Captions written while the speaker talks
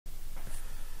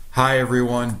Hi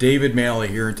everyone, David Maley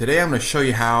here, and today I'm going to show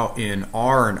you how in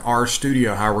R and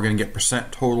RStudio how we're going to get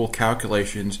percent total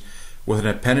calculations with an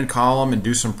appended column and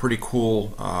do some pretty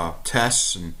cool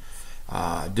tests and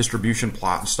distribution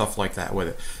plot and stuff like that with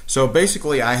it. So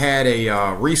basically I had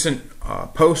a recent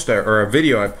post or a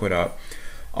video I put up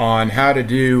on how to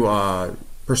do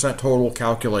percent total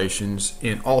calculations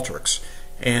in Alteryx.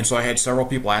 And so I had several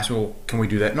people ask me, well, can we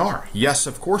do that in R? Yes,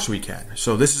 of course we can.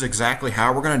 So this is exactly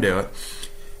how we're going to do it.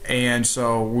 And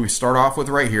so we start off with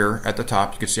right here at the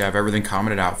top. You can see I have everything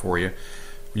commented out for you.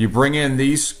 You bring in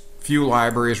these few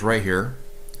libraries right here.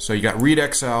 So you got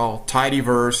ReadXL,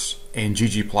 Tidyverse, and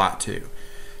ggplot2.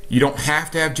 You don't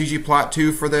have to have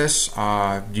ggplot2 for this.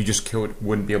 You just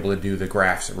wouldn't be able to do the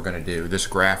graphs that we're going to do. This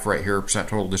graph right here, percent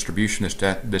total distribution,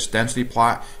 this density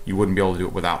plot, you wouldn't be able to do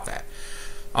it without that.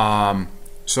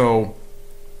 So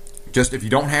just if you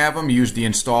don't have them, use the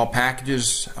install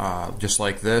packages just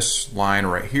like this line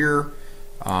right here.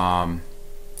 And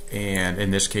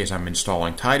in this case I'm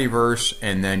installing Tidyverse,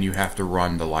 and then you have to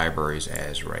run the libraries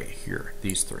as right here,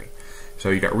 these three.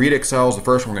 So you got ReadXL is the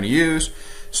first one we're going to use.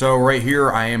 So right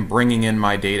here I am bringing in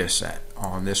my data set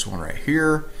on this one right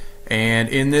here, and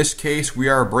in this case we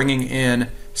are bringing in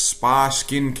spa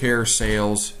skincare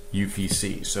sales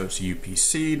UPC. So it's a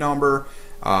UPC number,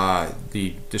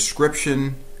 the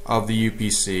description of the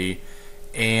UPC,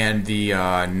 and the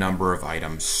number of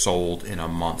items sold in a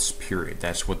month's period.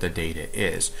 That's what the data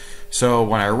is. So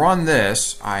when I run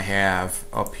this, I have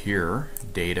up here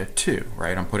data 2,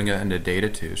 right? I'm putting it into data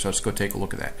 2. So let's go take a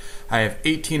look at that. I have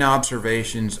 18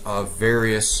 observations of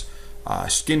various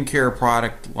skincare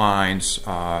product lines,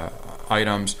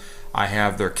 items. I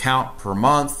have their count per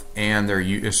month and their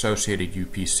associated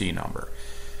UPC number.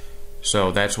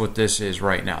 So that's what this is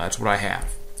right now. That's what I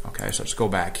have. Okay, so let's go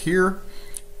back here,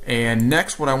 and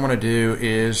next what I want to do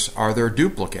is, are there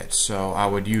duplicates? So I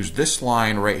would use this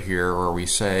line right here where we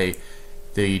say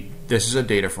this is a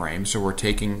data frame, so we're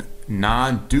taking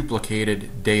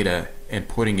non-duplicated data and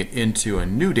putting it into a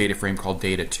new data frame called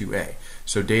data 2A.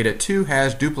 So data 2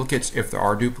 has duplicates if there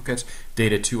are duplicates,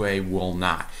 data 2A will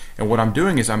not. And what I'm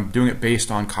doing is I'm doing it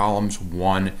based on columns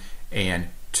 1 and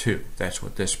 2. That's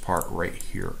what this part right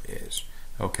here is.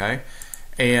 Okay?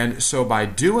 And so by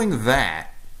doing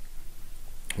that,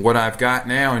 what I've got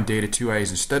now in data 2A is,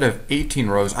 instead of 18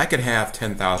 rows, I could have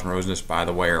 10,000 rows in this, by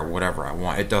the way, or whatever I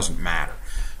want. It doesn't matter.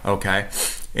 Okay?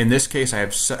 In this case,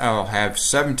 I'll have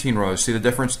 17 rows. See the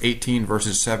difference? 18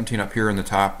 versus 17 up here in the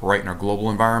top right in our global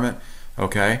environment.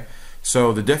 Okay?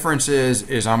 So the difference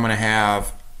is I'm going to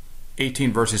have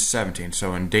 18 versus 17.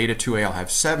 So in data 2A, I'll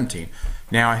have 17.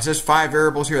 Now, it says 5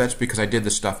 variables here. That's because I did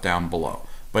the stuff down below.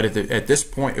 But at this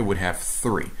point it would have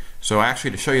 3. So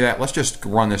actually, to show you that, let's just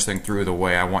run this thing through the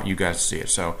way I want you guys to see it.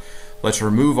 So let's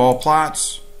remove all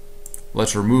plots,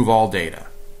 let's remove all data.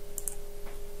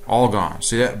 All gone.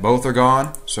 See that? Both are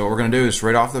gone. So what we're going to do is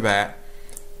right off the bat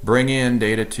bring in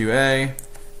data 2A.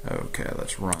 Okay,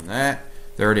 let's run that.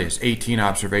 There it is, 18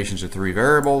 observations of 3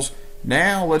 variables.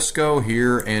 Now let's go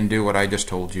here and do what I just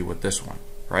told you with this one,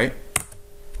 right?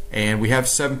 And we have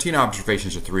 17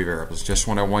 observations of 3 variables, just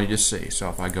what I want you to see. So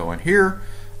if I go in here,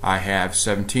 I have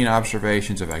 17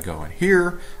 observations. If I go in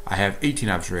here, I have 18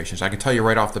 observations. I can tell you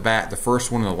right off the bat, the first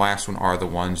one and the last one are the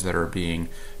ones that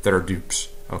are dupes.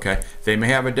 Okay, they may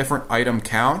have a different item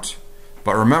count,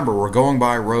 but remember, we're going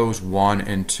by rows 1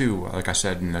 and 2, like I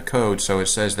said in the code. So it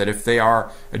says that if they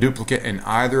are a duplicate in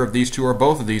either of these two or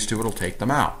both of these two, it'll take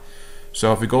them out.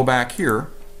 So if we go back here,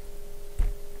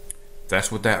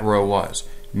 that's what that row was.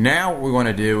 Now what we want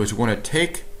to do is we want to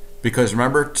take, because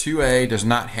remember 2A does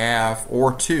not have,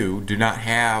 or 2 do not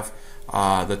have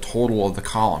the total of the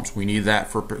columns. We need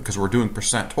that because we're doing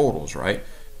percent totals, right?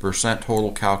 Percent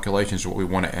total calculations is what we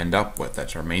want to end up with.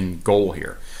 That's our main goal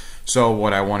here. So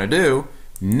what I want to do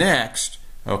next,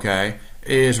 okay,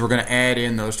 is we're going to add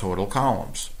in those total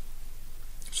columns.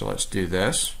 So let's do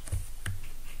this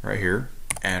right here,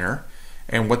 enter.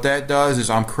 And what that does is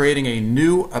I'm creating a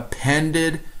new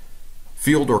appended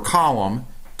field or column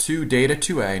to data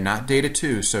 2A, not data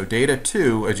 2. So data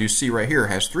 2, as you see right here,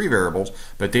 has 3 variables,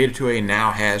 but data 2A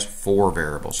now has 4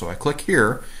 variables. So I click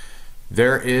here,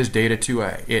 there is data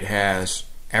 2A. It has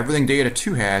everything data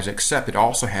 2 has, except it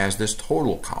also has this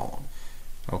total column.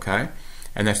 Okay?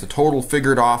 And that's the total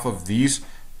figured off of these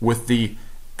with the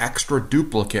extra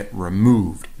duplicate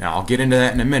removed. Now I'll get into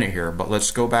that in a minute here, but let's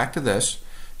go back to this.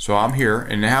 So I'm here,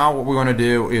 and now what we want to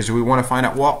do is we want to find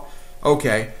out, well,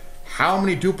 okay, how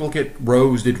many duplicate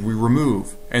rows did we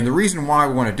remove? And the reason why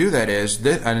we want to do that is,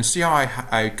 and see how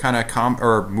I kind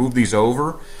of move these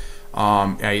over?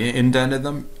 I indented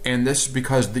them, and this is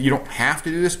because you don't have to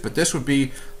do this, but this would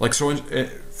be like, so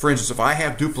for instance, if I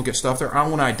have duplicate stuff there, I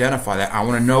want to identify that. I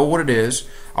want to know what it is.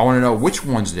 I want to know which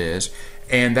ones it is,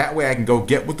 and that way I can go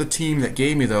get with the team that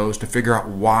gave me those to figure out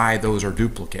why those are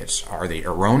duplicates. Are they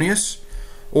erroneous,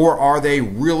 or are they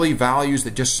really values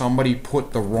that just somebody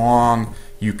put the wrong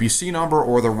UPC number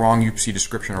or the wrong UPC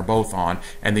description or both on,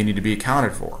 and they need to be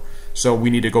accounted for? So we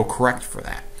need to go correct for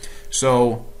that.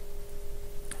 So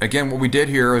again, what we did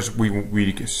here is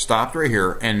we stopped right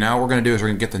here, and now what we're going to do is we're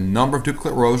going to get the number of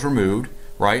duplicate rows removed,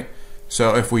 right?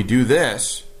 So if we do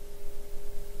this,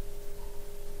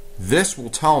 this will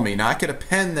tell me. Now I could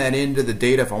append that into the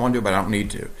data if I want to, but I don't need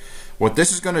to. What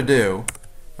this is going to do,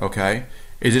 okay,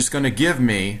 is it's going to give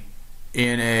me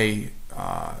in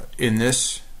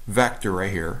this vector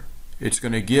right here, it's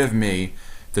going to give me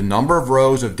the number of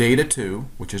rows of data 2,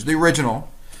 which is the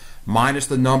original, minus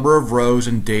the number of rows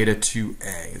in data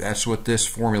 2A. That's what this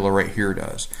formula right here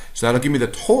does. So that'll give me the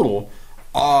total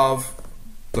of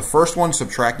the first one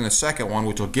subtracting the second one,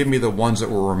 which will give me the ones that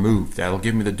were removed. That'll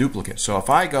give me the duplicate. So if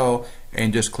I go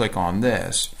and just click on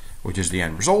this, which is the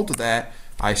end result of that,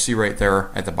 I see right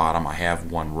there at the bottom I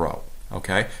have 1 row.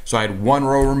 Okay, so I had 1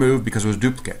 row removed because it was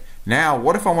duplicate. Now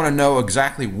what if I want to know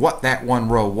exactly what that 1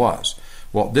 row was?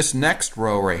 Well, this next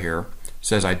row right here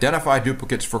says identify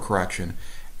duplicates for correction.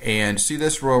 And see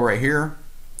this row right here?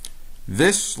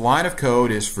 This line of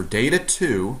code is for data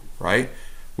 2, right?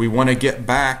 We want to get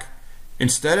back,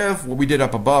 instead of what we did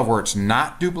up above where it's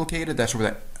not duplicated, that's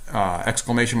where that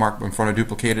exclamation mark in front of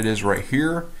duplicated is right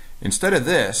here. Instead of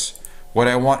this, what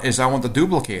I want is I want the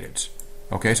duplicated.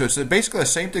 Okay, so it's basically the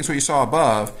same thing as what you saw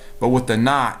above, but with the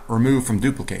not removed from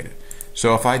duplicated.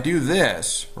 So if I do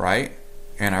this, right,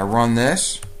 and I run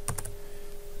this,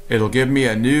 it'll give me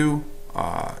a new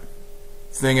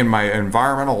thing in my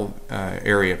environmental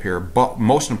area up here. But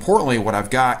most importantly, what I've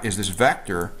got is this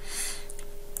vector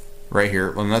right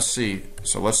here. And let's see.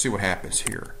 So let's see what happens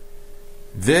here.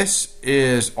 This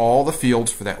is all the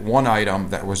fields for that one item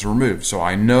that was removed. So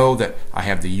I know that I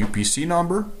have the UPC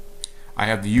number, I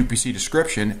have the UPC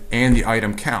description, and the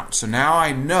item count. So now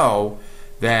I know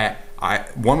that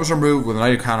one was removed with an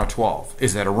item count of 12.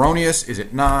 Is that erroneous? Is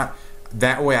it not?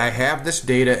 That way I have this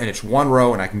data and it's 1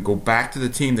 row, and I can go back to the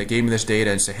team that gave me this data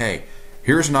and say, hey,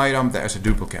 here's an item that is a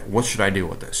duplicate. What should I do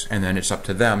with this? And then it's up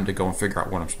to them to go and figure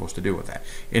out what I'm supposed to do with that.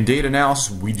 In data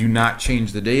analysis, we do not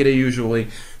change the data usually,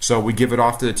 so we give it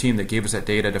off to the team that gave us that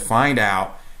data to find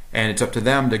out, and it's up to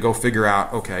them to go figure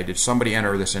out, okay, did somebody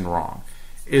enter this in wrong?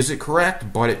 Is it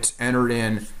correct, but it's entered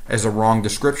in as a wrong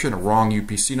description, a wrong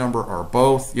UPC number, or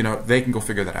both? You know, they can go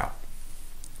figure that out.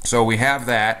 So we have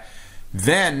that.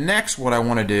 Then next what I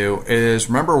want to do is,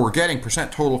 remember we're getting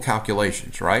percent total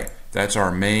calculations, right? That's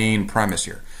our main premise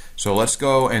here. So let's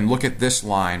go and look at this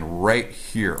line right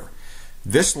here.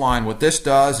 This line, what this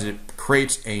does is it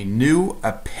creates a new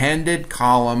appended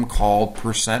column called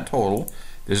percent total.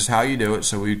 This is how you do it.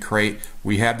 So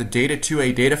we have the data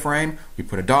 2A data frame, we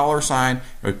put a $sign,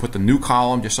 and we put the new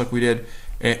column just like we did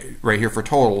right here for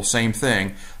total, same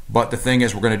thing. But the thing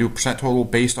is, we're going to do percent total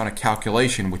based on a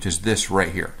calculation, which is this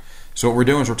right here. So what we're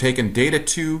doing is we're taking data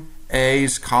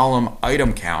 2A's column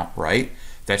item count, right?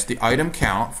 That's the item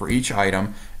count for each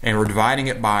item, and we're dividing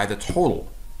it by the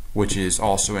total, which is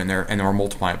also in there, and then we're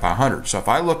multiplying it by 100. So if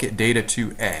I look at data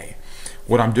 2A,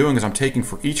 what I'm doing is I'm taking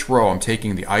for each row, I'm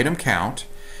taking the item count,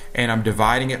 and I'm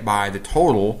dividing it by the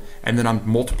total, and then I'm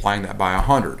multiplying that by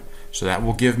 100. So that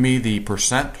will give me the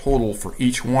percent total for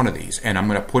each one of these, and I'm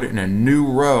going to put it in a new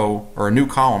row, or a new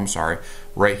column, sorry,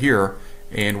 right here,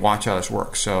 and watch how this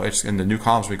works. So it's in the new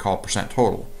columns we call percent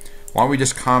total. Why don't we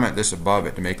just comment this above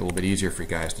it to make it a little bit easier for you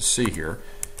guys to see here.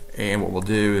 And what we'll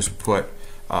do is put,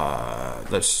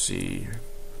 let's see,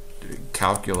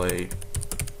 calculate,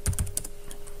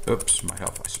 oops, might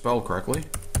help if I spell correctly,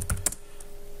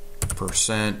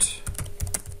 percent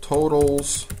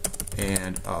totals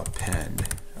and append.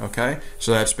 Okay,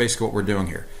 so that's basically what we're doing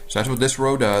here. So that's what this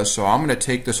row does. So I'm going to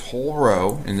take this whole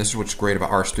row, and this is what's great about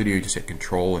RStudio. You just hit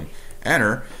Control and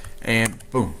Enter, and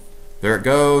boom, there it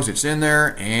goes. It's in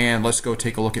there, and let's go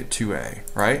take a look at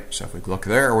 2A, right? So if we look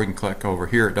there, or we can click over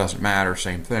here, it doesn't matter,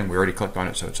 same thing. We already clicked on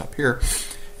it, so it's up here.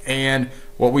 And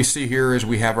what we see here is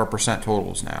we have our percent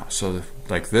totals now. So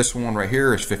like this one right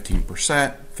here is 15%,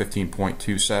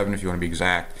 15.27 if you want to be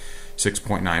exact,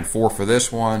 6.94 for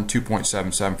this one,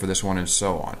 2.77 for this one, and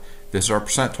so on. This is our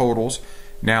percent totals.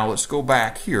 Now let's go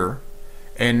back here,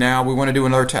 and now we want to do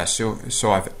another test.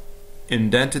 So I've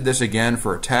indented this again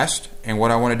for a test, and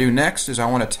what I want to do next is I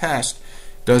want to test,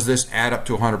 does this add up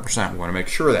to 100%? We want to make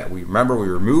sure that we remember we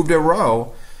removed a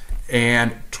row,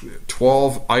 and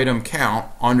 12 item count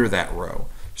under that row.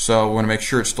 So we want to make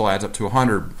sure it still adds up to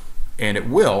 100, and it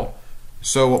will.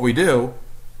 So what we do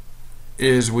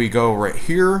is we go right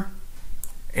here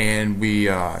and we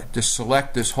just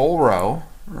select this whole row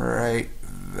right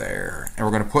there, and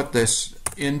we're going to put this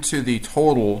into the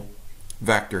total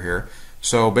vector here.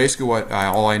 So basically what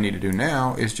all I need to do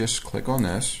now is just click on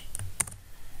this,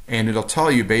 and it'll tell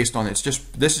you based on this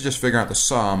is just figuring out the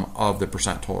sum of the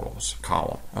percent totals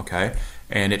column, okay,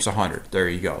 and it's 100. There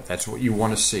you go. That's what you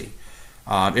want to see.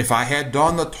 If I had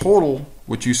done the total,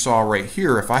 which you saw right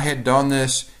here, if I had done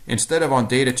this instead of on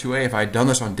data 2A, if I had done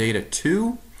this on data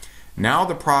 2, now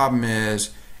the problem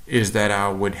is that I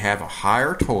would have a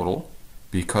higher total,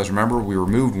 because remember we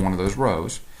removed one of those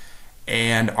rows,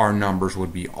 and our numbers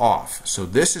would be off. So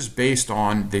this is based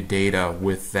on the data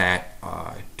with that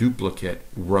duplicate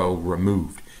row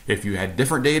removed. If you had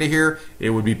different data here, it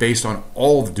would be based on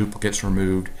all the duplicates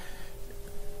removed,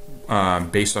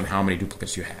 based on how many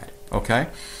duplicates you had. Okay,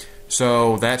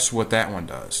 so that's what that one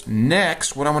does.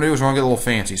 Next, what I'm going to do is we're going to get a little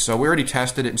fancy. So we already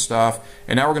tested it and stuff,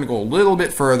 and now we're going to go a little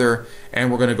bit further,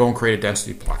 and we're going to go and create a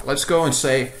density plot. Let's go and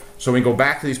say, so we can go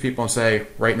back to these people and say,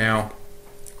 right now,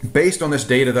 based on this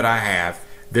data that I have,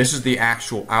 this is the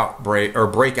actual outbreak or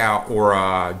breakout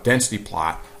or density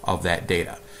plot of that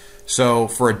data. So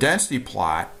for a density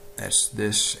plot, that's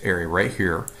this area right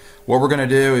here. What we're going to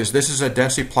do is, this is a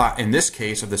density plot in this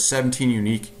case of the 17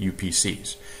 unique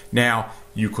UPCs. Now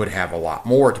you could have a lot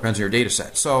more, it depends on your data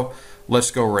set. So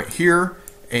let's go right here,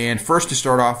 and first to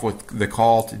start off with the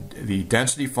call to the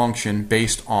density function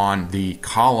based on the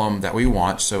column that we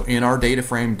want. So in our data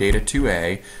frame data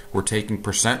 2A, we're taking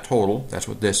percent total, that's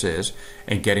what this is,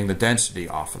 and getting the density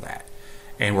off of that.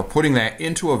 And we're putting that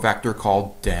into a vector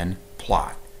called den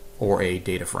plot, or a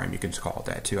data frame, you can call it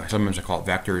that too. Sometimes I call it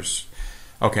vectors.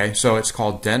 Okay, so it's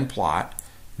called den plot.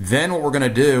 Then what we're going to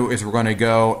do is we're going to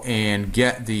go and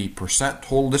get the percent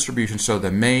total distribution. So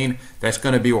the main, that's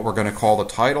going to be what we're going to call the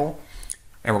title,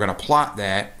 and we're going to plot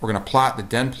that. We're going to plot the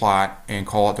den plot and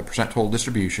call it the percent total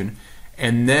distribution.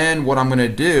 And then what I'm going to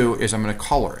do is I'm going to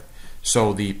color it.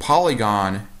 So the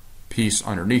polygon piece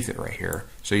underneath it right here.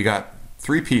 So you got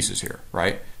 3 pieces here,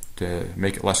 right, to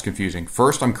make it less confusing.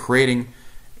 First, I'm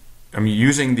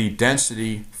using the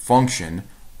density function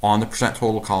on the percent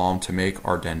total column to make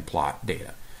our den plot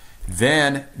data.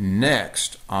 Then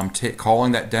next, I'm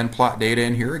calling that den plot data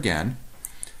in here again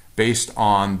based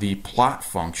on the plot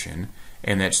function,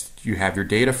 and that's, you have your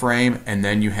data frame and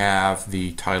then you have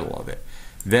the title of it.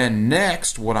 Then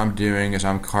next, what I'm doing is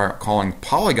I'm calling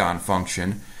polygon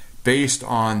function based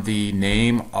on the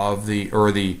name of the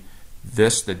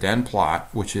den plot,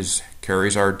 which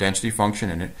carries our density function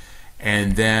in it,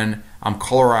 and then I'm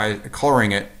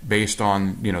coloring it based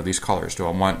on, these colors. Do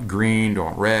I want green? Do I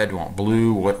want red? Do I want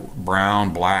blue?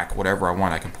 Brown, black, whatever I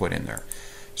want I can put in there.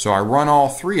 So I run all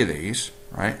 3 of these,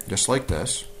 right, just like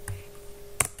this,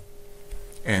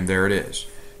 and there it is.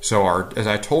 So as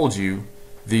I told you,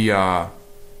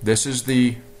 this is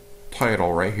the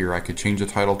title right here. I could change the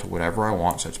title to whatever I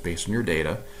want, so it's based on your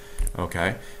data.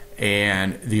 Okay.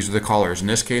 And these are the colors. In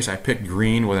this case, I picked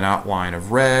green with an outline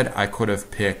of red. I could have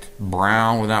picked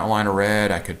brown with an outline of red.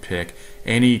 I could pick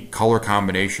any color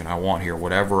combination I want here,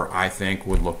 whatever I think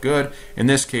would look good. In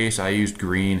this case, I used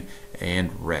green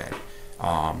and red.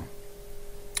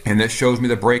 And this shows me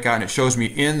the breakout, and it shows me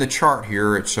in the chart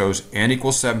here, it shows n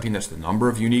equals 17. That's the number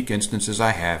of unique instances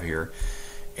I have here.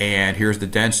 And here's the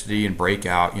density and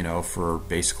breakout, for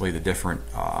basically the different,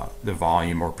 the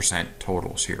volume or percent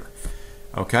totals here.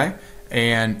 Okay,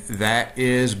 and that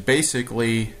is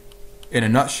basically, in a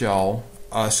nutshell,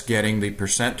 us getting the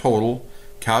percent total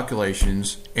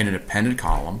calculations in an appended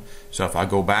column. So if I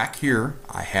go back here,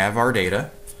 I have our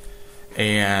data,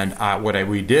 and what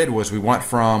we did was we went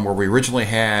from where we originally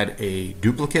had a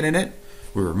duplicate in it,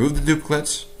 we removed the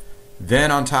duplicates,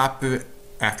 then on top of it,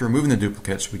 after removing the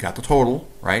duplicates, we got the total,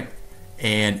 right?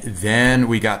 And then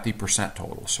we got the percent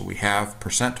total. So we have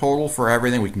percent total for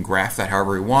everything. We can graph that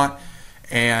however we want.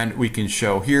 And we can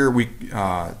show here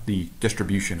the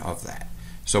distribution of that.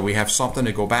 So we have something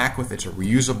to go back with. It's a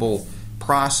reusable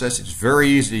process. It's very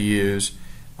easy to use.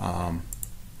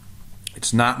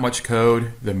 It's not much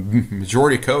code. The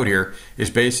majority of code here is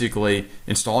basically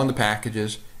installing the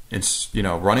packages,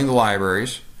 running the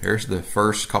libraries. Here's the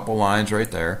first couple lines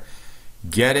right there.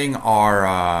 Getting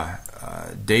our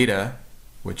data,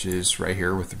 which is right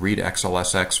here with the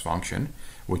readXLSX function,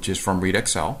 which is from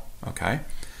readXL. Okay.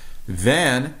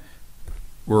 Then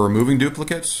we're removing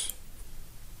duplicates,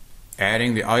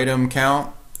 adding the item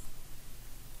count,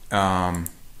 and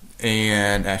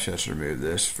actually let's remove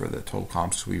this for the total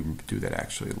comps. We do that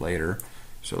actually later.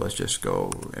 So let's just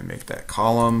go and make that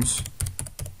columns.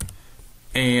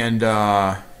 And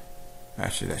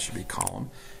actually that should be column.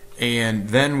 And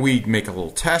then we make a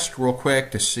little test real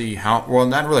quick to see how, well,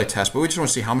 not really a test, but we just want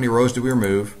to see how many rows did we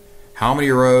remove, how many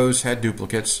rows had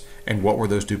duplicates, and what were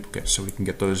those duplicates, so we can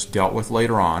get those dealt with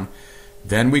later on.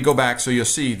 Then we go back, so you'll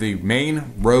see the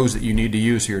main rows that you need to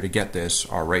use here to get this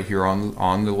are right here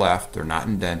on the left. They're not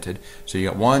indented. So you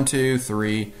got 1, 2,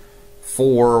 3,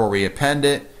 4 where we append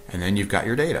it, and then you've got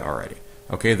your data already.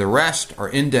 Okay, the rest are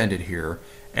indented here,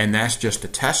 and that's just to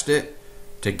test it,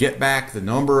 to get back the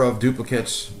number of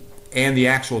duplicates and the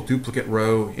actual duplicate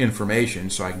row information,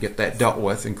 so I can get that dealt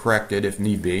with and corrected if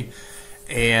need be.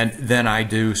 And then I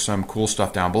do some cool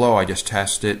stuff down below. I just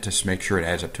test it to make sure it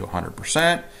adds up to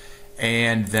 100%.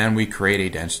 And then we create a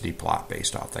density plot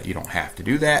based off that. You don't have to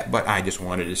do that, but I just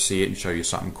wanted to see it and show you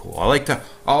something cool. I like to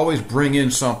always bring in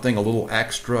something a little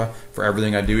extra for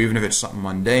everything I do, even if it's something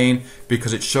mundane,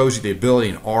 because it shows you the ability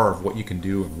in R of what you can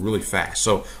do really fast.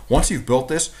 So once you've built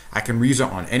this, I can reuse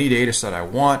it on any data set I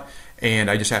want,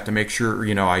 and I just have to make sure,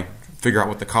 you know, I figure out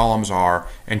what the columns are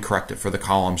and correct it for the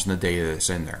columns and the data that's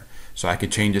in there. So I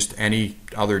could change this to any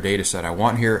other data set I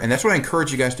want here. And that's what I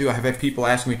encourage you guys to do. I have had people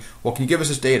ask me, well, can you give us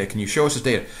this data? Can you show us this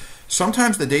data?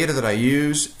 Sometimes the data that I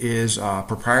use is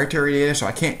proprietary data, so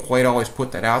I can't quite always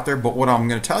put that out there. But what I'm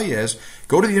going to tell you is,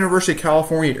 go to the University of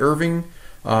California at Irving,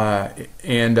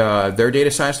 and their data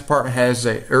science department has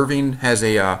a, Irving has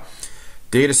a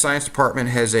data science department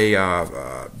has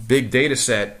a big data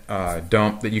set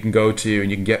dump that you can go to, and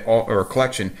you can get all, or a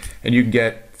collection, and you can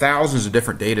get thousands of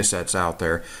different data sets out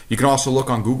there. You can also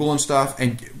look on Google and stuff,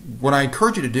 and what I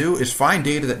encourage you to do is find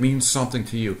data that means something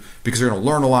to you, because you're going to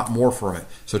learn a lot more from it.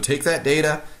 So take that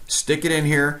data, stick it in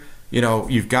here. You know,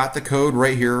 you've got the code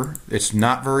right here. It's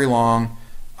not very long,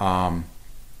 and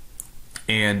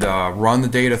run the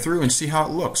data through and see how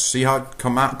it looks, see how it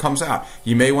comes out.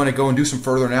 You may want to go and do some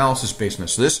further analysis based on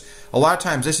this. So this, a lot of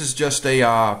times, this is just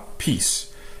a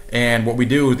piece, and what we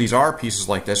do with these R pieces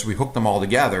like this, we hook them all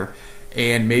together.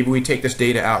 And maybe we take this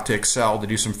data out to Excel to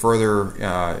do some further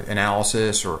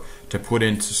analysis, or to put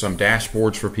into some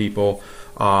dashboards for people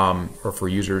or for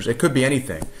users. It could be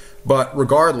anything. But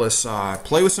regardless,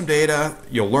 play with some data.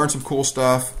 You'll learn some cool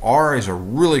stuff. R is a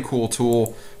really cool tool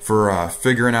for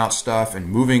figuring out stuff and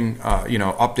moving, you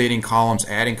know, updating columns,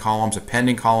 adding columns,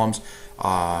 appending columns,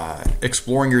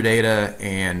 exploring your data,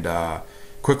 and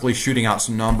quickly shooting out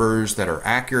some numbers that are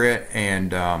accurate,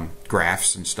 and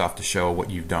graphs and stuff to show what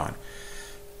you've done.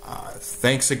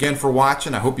 Thanks again for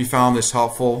watching. I hope you found this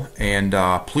helpful, and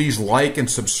please like and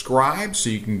subscribe so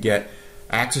you can get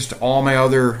access to all my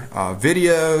other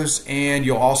videos, and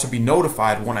you'll also be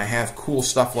notified when I have cool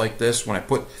stuff like this, when I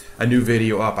put a new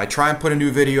video up. I try and put a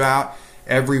new video out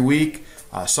every week.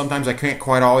 Sometimes I can't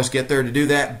quite always get there to do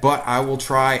that, but I will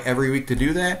try every week to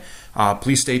do that.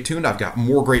 Please stay tuned. I've got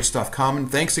more great stuff coming.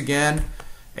 Thanks again,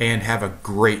 and have a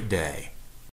great day.